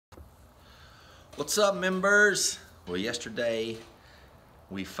What's up, members? Well, yesterday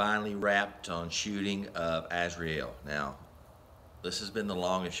we finally wrapped on shooting of Azrael. Now, this has been the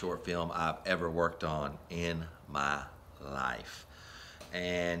longest short film I've ever worked on in my life.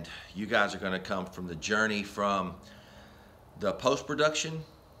 And you guys are going to come from the journey from the post-production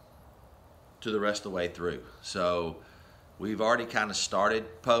to the rest of the way through. So we've already kind of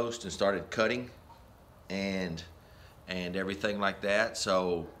started post and started cutting and everything like that.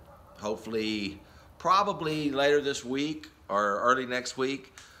 So hopefully, probably later this week or early next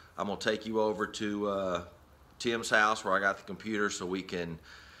week, I'm gonna take you over to Tim's house where I got the computer so we can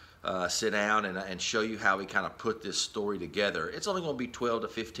sit down and show you how we kind of put this story together. It's only gonna be 12 to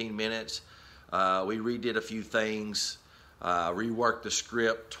 15 minutes. We redid a few things, reworked the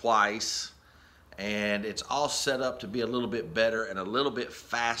script twice, and it's all set up to be a little bit better and a little bit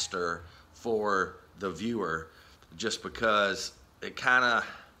faster for the viewer, just because it kind of,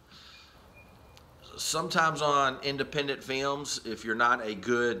 sometimes on independent films, if you're not a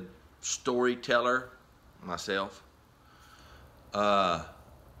good storyteller, myself,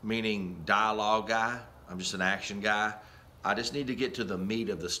 meaning dialogue guy, I'm just an action guy, I just need to get to the meat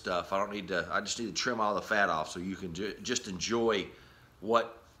of the stuff. I just need to trim all the fat off so you can just enjoy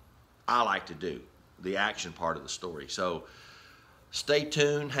what I like to do, the action part of the story. So stay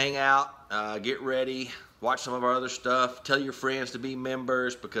tuned, hang out, get ready, watch some of our other stuff, tell your friends to be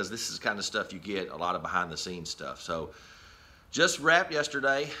members, because this is the kind of stuff you get, a lot of behind the scenes stuff. So just wrapped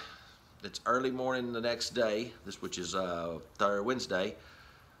yesterday. It's early morning the next day, which is Wednesday,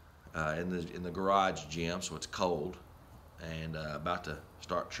 in the garage gym, so it's cold, and about to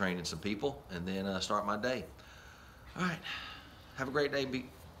start training some people and then start my day. All right, have a great day.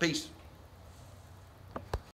 Peace.